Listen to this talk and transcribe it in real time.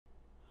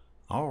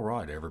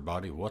Alright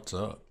everybody, what's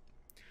up?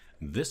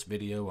 This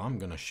video I'm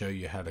going to show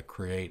you how to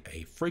create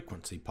a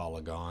frequency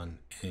polygon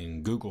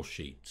in Google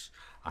Sheets.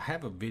 I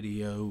have a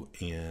video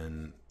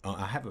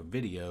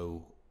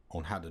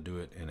on how to do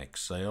it in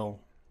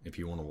Excel. If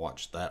you want to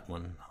watch that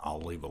one, I'll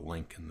leave a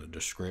link in the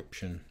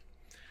description.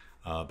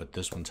 But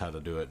this one's how to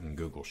do it in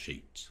Google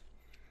Sheets.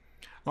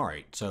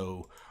 Alright,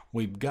 so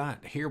we've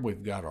got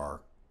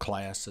our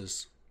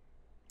classes.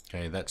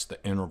 Okay, that's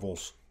the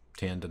intervals.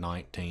 10 to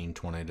 19,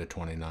 20 to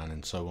 29,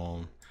 and so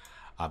on.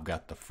 I've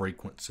got the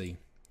frequency,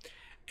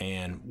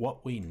 and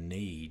what we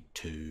need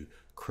to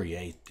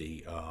create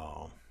the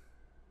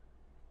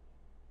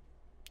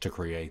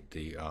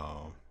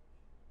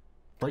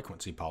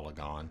frequency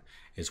polygon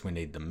is we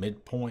need the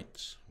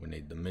midpoints. We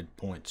need the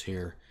midpoints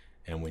here,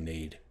 and we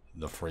need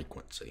the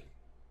frequency.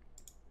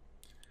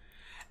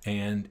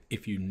 And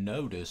if you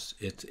notice,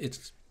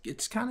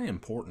 it's kind of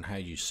important how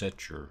you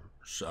set your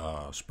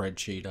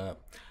spreadsheet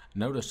up.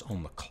 Notice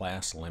on the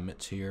class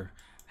limits here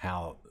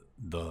how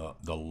the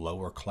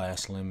lower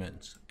class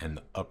limits and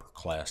the upper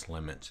class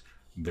limits,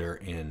 they're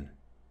in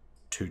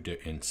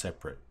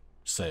separate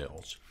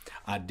cells.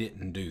 I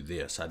didn't do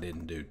this. I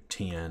didn't do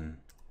 10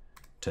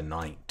 to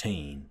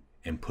 19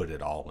 and put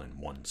it all in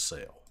one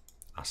cell.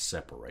 I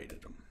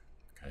separated them.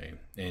 Okay,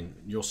 and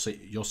you'll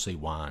see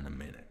why in a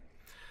minute.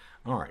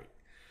 All right.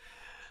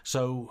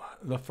 So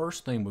the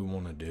first thing we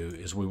want to do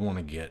is we want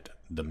to get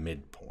the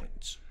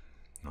midpoints.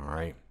 All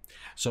right.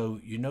 So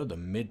you know the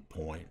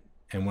midpoint,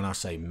 and when I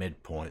say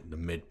midpoint, the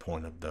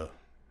midpoint of the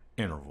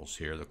intervals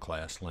here, the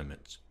class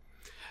limits.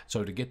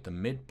 So to get the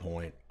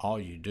midpoint,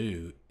 all you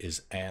do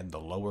is add the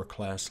lower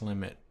class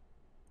limit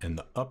and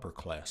the upper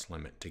class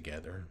limit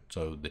together.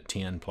 So the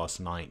 10 plus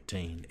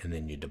 19, and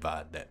then you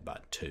divide that by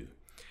 2.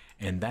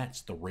 And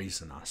that's the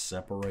reason I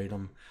separate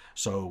them.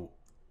 So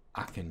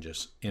I can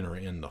just enter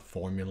in the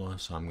formula.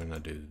 So I'm going to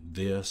do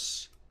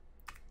this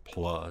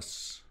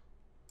plus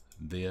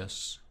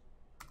this,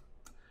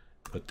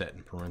 put that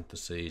in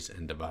parentheses,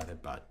 and divide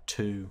it by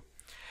 2.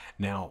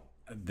 Now,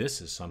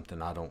 this is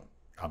something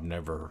I've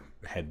never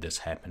had this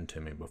happen to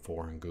me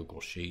before in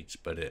Google Sheets,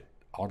 but it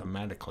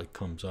automatically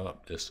comes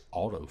up, this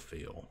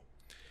autofill.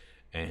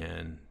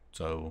 And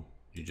so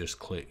you just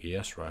click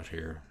yes right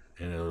here,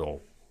 and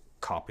it'll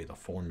copy the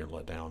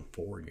formula down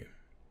for you.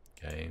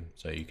 Okay,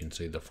 so you can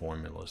see the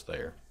formulas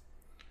there.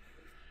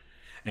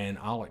 And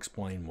I'll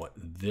explain what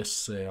this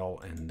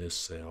cell and this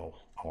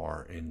cell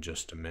are in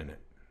just a minute.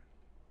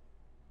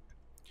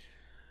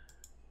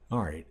 All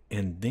right,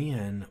 and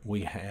then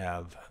we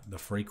have the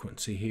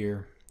frequency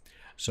here.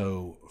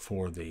 So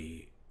for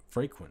the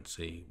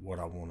frequency, what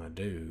I want to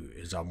do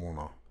is I want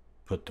to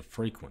put the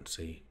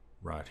frequency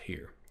right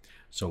here.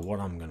 So what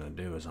I'm going to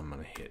do is I'm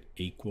going to hit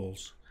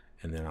equals,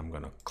 and then I'm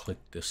going to click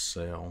this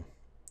cell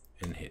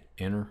and hit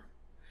enter.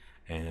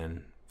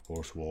 And of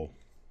course we'll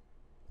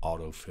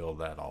autofill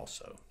that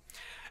also.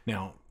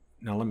 Now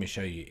let me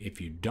show you, if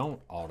you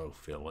don't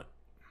autofill it,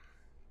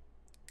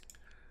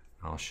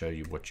 I'll show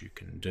you what you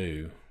can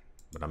do.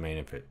 But I mean,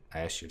 if it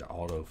asks you to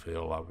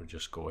autofill, I would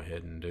just go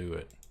ahead and do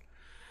it.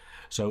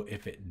 So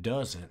if it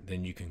doesn't,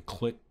 then you can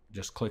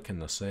just click in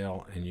the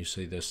cell, and you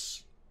see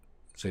this,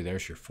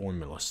 there's your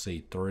formula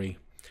C3.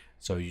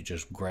 So you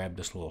just grab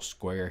this little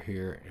square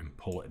here and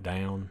pull it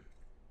down,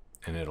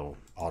 and it'll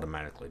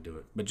automatically do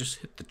it. But just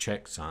hit the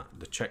check sign,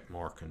 the check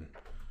mark, and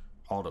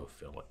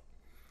autofill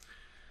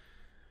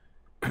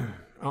it.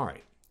 All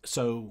right,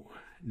 so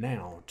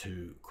now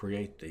to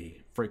create the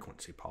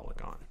frequency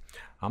polygon,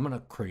 I'm going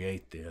to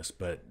create this,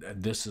 but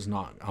this is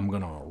not, I'm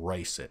going to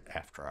erase it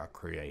after I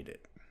create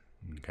it.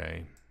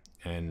 Okay,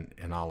 and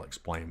I'll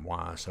explain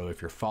why. So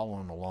if you're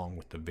following along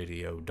with the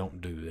video, don't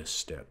do this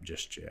step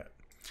just yet.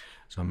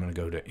 So I'm going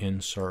to go to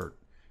insert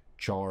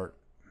chart,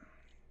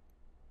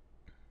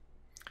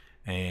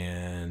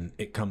 and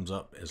it comes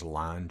up as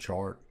line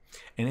chart.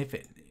 And if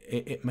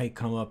it may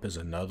come up as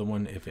another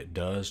one. If it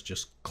does,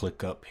 just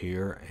click up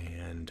here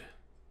and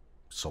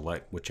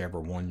select whichever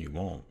one you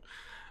want.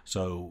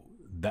 So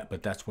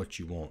but that's what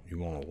you want. You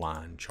want a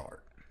line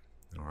chart.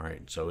 All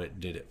right, so it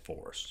did it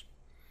for us.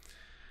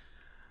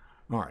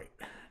 All right,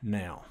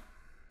 now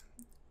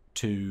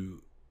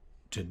to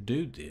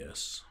do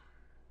this,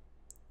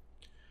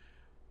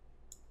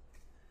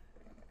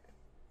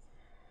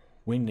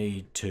 we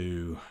need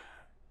to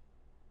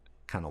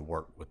kind of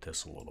work with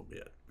this a little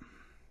bit.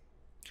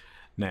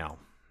 Now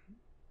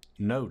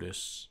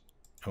notice,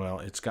 well,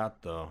 it's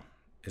got the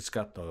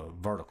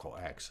vertical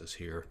axis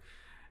here,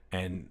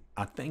 and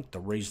I think the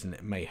reason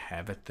it may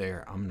have it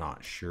there, I'm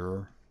not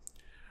sure,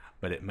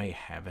 but it may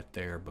have it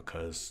there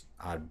because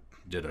I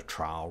did a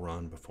trial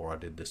run before I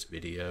did this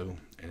video,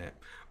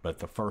 but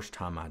the first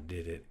time I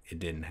did it, it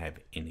didn't have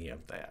any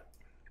of that.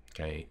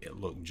 Okay, it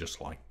looked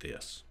just like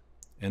this,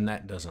 and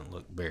that doesn't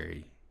look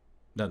very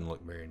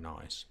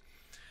nice.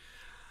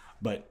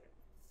 But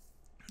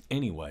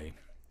anyway,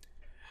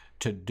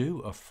 to do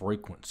a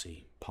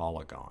frequency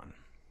polygon,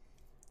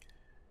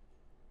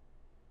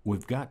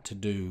 we've got to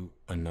do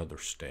another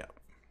step.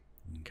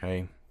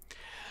 Okay,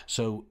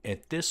 so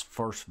at this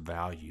first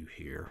value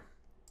here,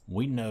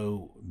 we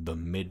know the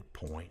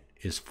midpoint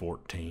is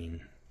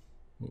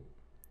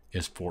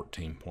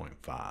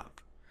 14.5.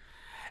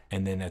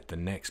 And then at the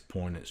next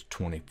point it's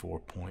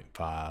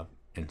 24.5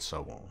 and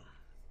so on.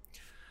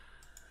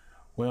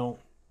 Well,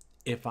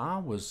 if I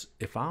was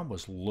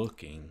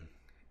looking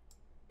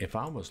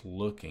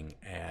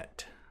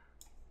at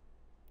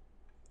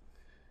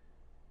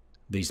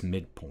these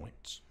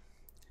midpoints,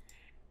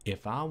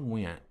 if I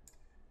went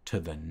to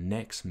the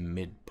next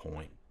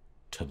midpoint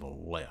to the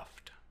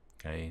left,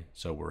 okay,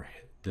 so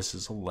this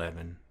is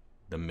 11,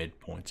 the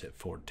midpoint's at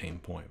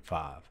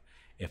 14.5.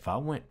 If I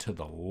went to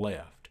the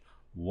left,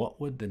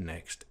 what would the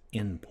next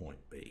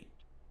endpoint be?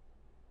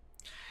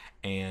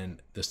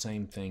 And the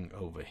same thing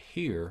over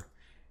here,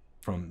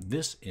 from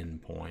this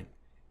endpoint,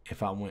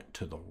 if I went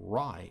to the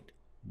right,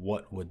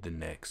 what would the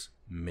next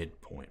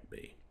midpoint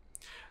be?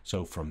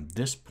 So from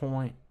this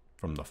point,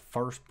 from the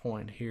first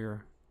point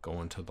here,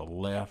 going to the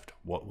left,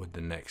 what would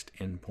the next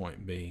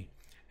endpoint be?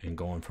 And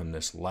going from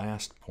this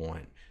last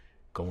point,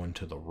 going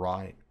to the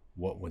right,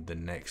 what would the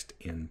next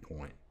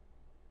endpoint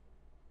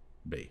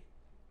be?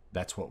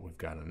 That's what we've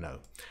got to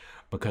know.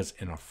 Because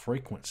in a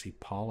frequency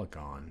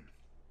polygon,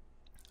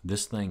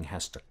 this thing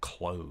has to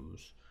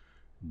close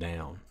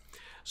down.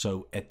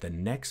 So at the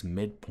next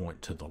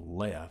midpoint to the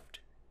left,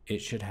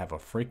 it should have a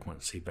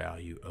frequency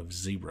value of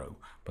 0,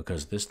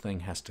 because this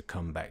thing has to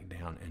come back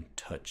down and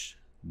touch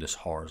this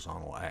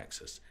horizontal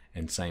axis.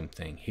 And same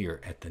thing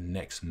here, at the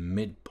next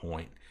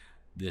midpoint,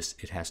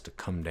 it has to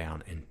come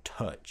down and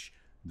touch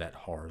that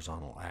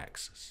horizontal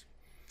axis.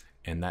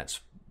 And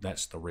that's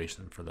the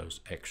reason for those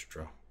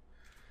extra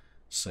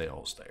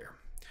cells there.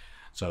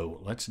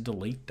 So let's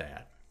delete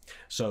that.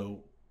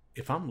 So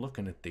if I'm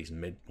looking at these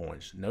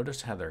midpoints,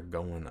 notice how they're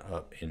going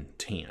up in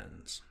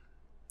tens.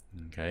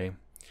 Okay,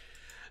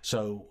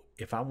 so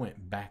if I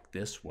went back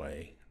this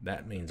way,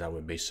 that means I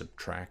would be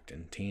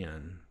subtracting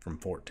 10 from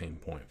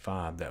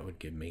 14.5. That would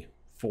give me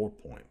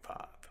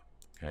 4.5.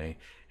 Okay,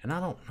 and I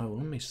don't know,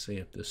 let me see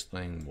if this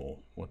thing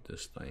what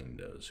this thing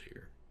does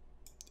here.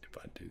 If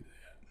I do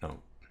that,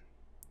 no,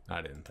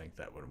 I didn't think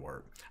that would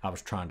work. I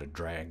was trying to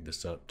drag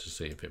this up to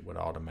see if it would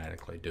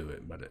automatically do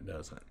it, but it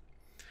doesn't.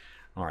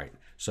 All right,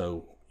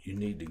 so you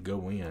need to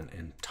go in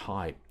and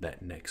type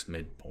that next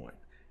midpoint,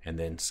 and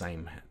then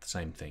same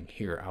thing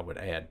here. I would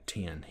add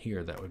 10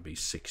 here. That would be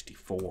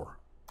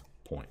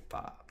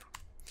 64.5.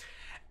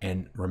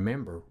 And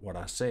remember what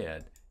I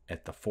said,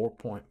 at the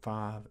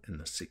 4.5 and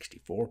the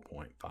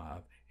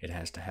 64.5, it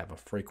has to have a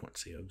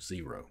frequency of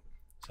 0.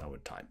 So I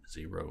would type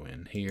 0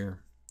 in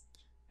here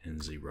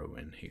and 0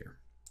 in here.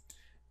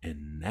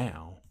 And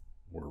now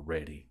we're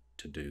ready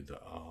to do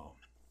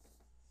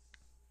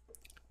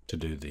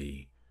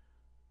the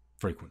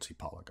frequency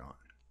polygon.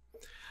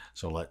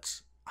 So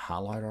let's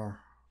highlight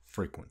our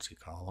frequency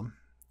column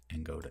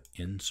and go to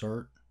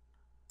Insert,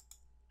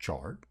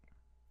 Chart.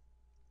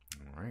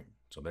 All right,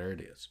 so there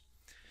it is.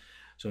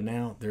 So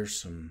now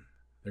there's some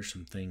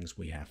things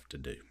we have to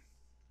do.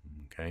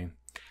 Okay,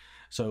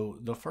 so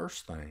the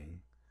first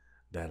thing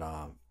that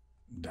I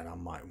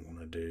might want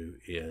to do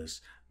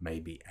is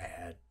maybe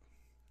add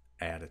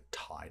a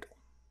title.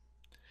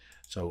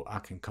 So I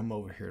can come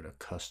over here to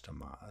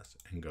Customize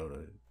and go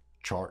to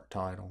Chart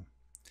Title,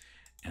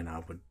 and I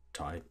would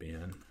type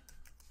in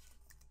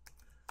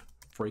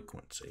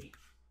Frequency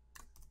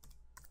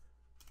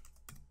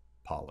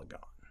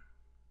Polygon.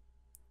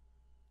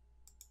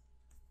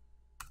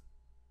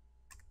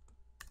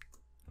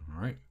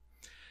 All right,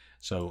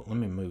 so let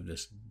me move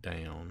this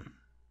down.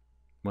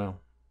 Well,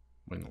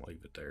 we can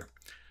leave it there.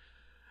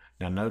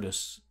 Now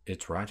notice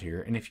it's right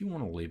here, and if you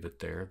want to leave it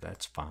there,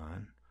 that's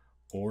fine.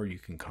 Or you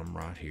can come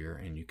right here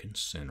and you can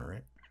center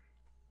it.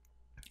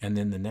 And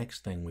then the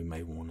next thing we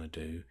may want to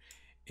do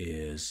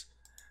is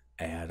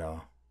add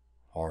a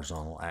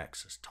horizontal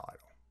axis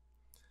title.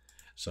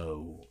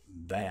 So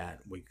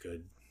that we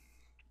could,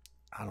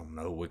 I don't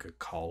know, we could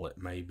call it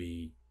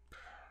maybe,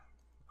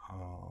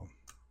 no,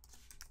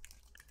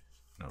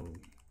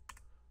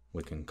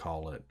 we can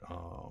call it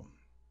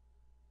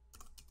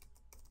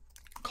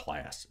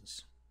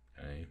classes,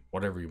 okay,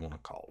 whatever you want to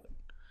call it.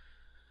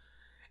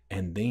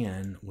 And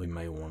then we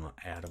may want to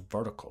add a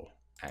vertical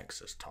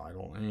axis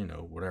title, and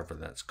whatever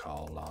that's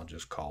called, I'll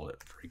just call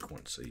it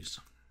frequencies.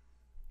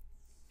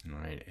 All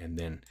right,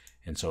 and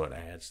so it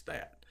adds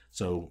that.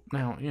 So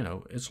now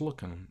it's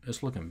looking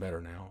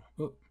better now.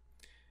 Oop.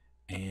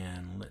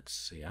 And let's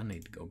see, I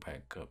need to go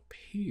back up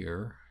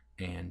here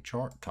and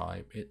chart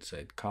type. It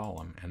said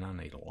column, and I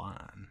need a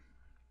line.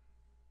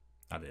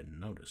 I didn't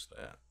notice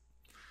that.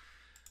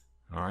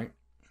 All right,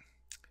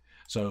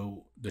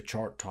 so the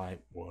chart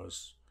type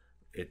was,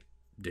 it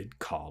did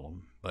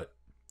column, but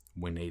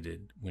we need a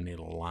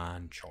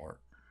line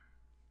chart.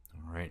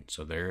 All right,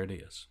 so there it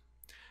is.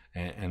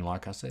 And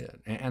like I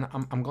said, and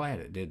I'm glad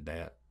it did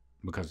that,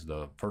 because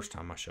the first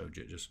time I showed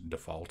you, it just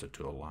defaulted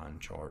to a line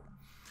chart.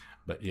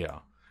 But yeah,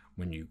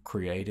 when you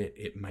create it,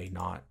 it may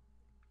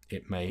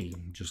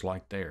just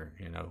like there,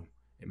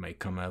 it may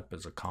come up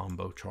as a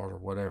combo chart or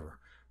whatever,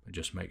 but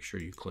just make sure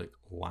you click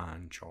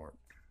line chart.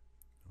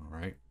 All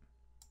right.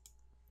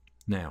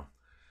 Now,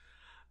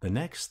 The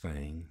next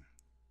thing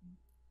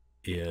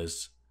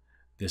is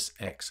this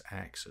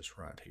x-axis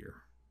right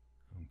here.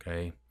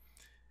 Okay,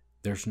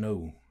 there's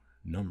no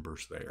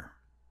numbers there.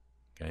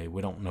 Okay,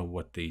 we don't know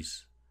what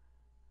these,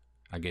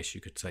 I guess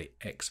you could say,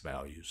 x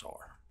values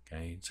are.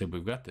 Okay, so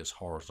we've got this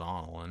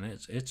horizontal and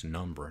it's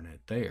numbering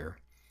it there,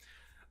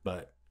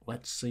 but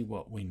let's see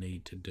what we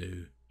need to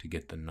do to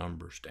get the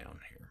numbers down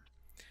here.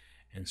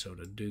 And so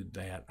to do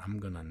that, I'm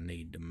gonna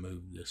need to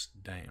move this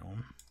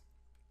down.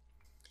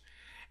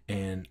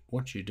 And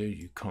what you do,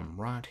 you come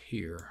right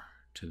here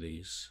to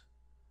this,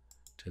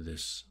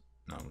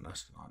 no,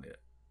 that's not it,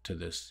 to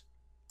this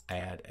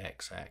add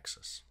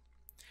x-axis.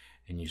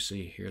 And you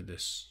see here,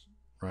 this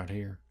right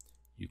here,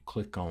 you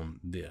click on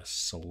this,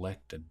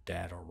 select a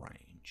data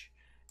range.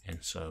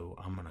 And so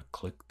I'm gonna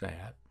click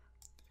that,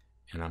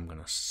 and I'm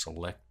gonna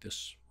select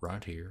this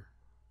right here,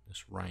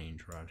 this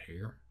range right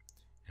here,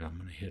 and I'm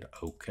gonna hit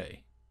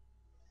OK.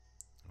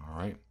 All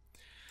right,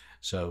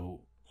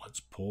 so let's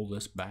pull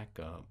this back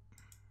up,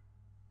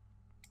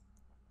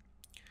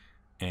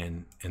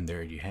 and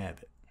there you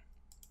have it.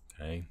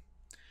 Okay,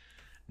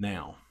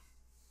 now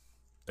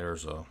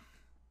there's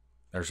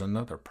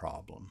another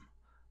problem.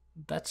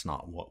 That's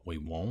not what we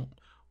want.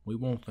 We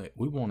want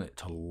it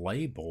to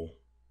label.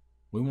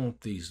 We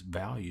want these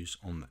values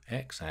on the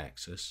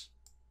x-axis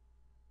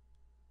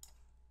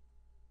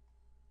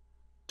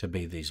to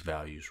be these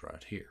values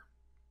right here.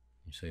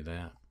 You see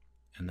that?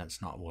 And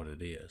that's not what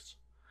it is.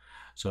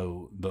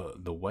 So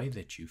the way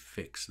that you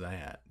fix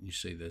that, you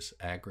see this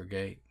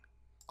aggregate,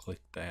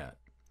 click that,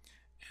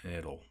 and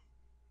it'll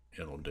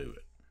do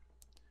it.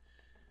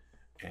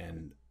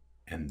 And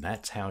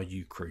that's how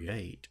you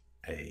create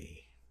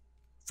a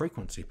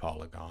frequency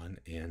polygon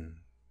in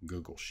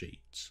Google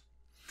Sheets.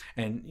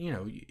 And you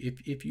know,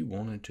 if you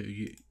wanted to,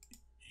 you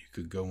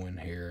could go in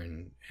here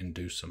and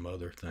do some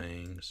other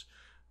things.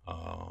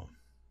 You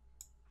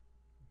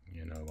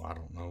know, I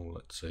don't know,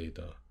 let's see,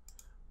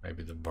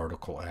 maybe the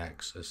vertical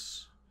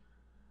axis.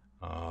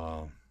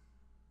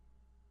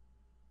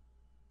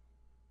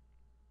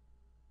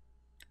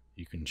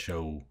 You can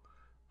show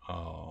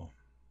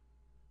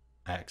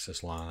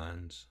axis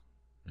lines,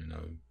 you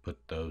know,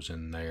 put those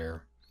in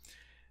there,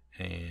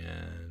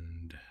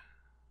 and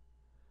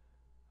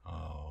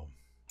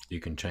you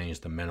can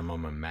change the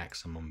minimum and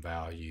maximum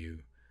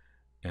value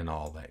and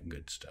all that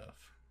good stuff.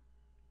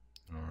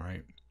 All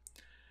right,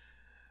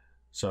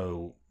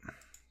 so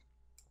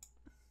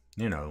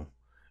you know,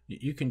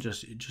 you can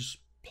just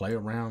play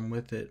around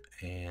with it,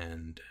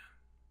 and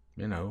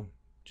you know,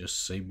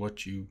 just see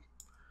what you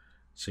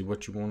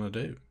want to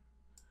do.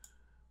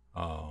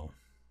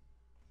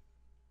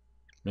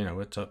 You know,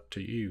 it's up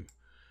to you,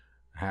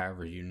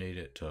 however you need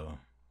it to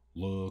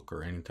look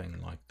or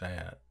anything like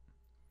that.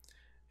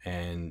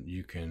 And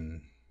you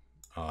can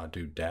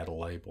do data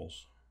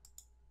labels,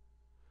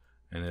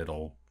 and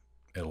it'll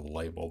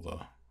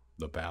label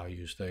the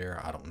values there.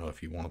 I don't know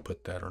if you want to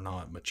put that or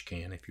not, but you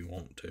can if you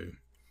want to.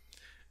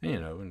 And, you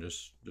know, and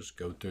just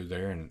go through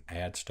there and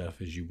add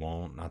stuff as you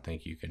want. And I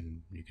think you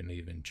can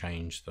even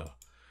change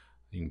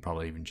you can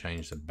probably even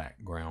change the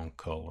background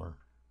color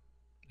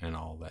and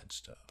all that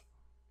stuff.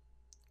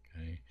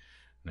 Okay,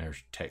 and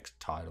there's text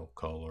title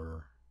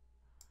color,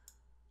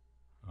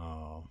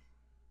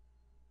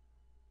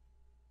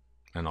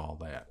 and all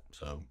that.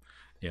 So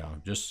yeah,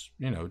 just,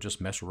 you know, just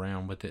mess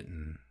around with it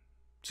and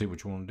see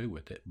what you want to do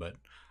with it. But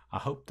I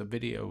hope the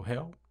video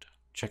helped.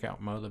 Check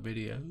out my other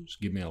videos.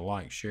 Give me a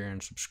like, share,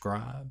 and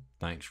subscribe.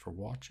 Thanks for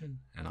watching,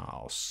 and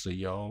I'll see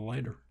y'all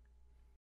later.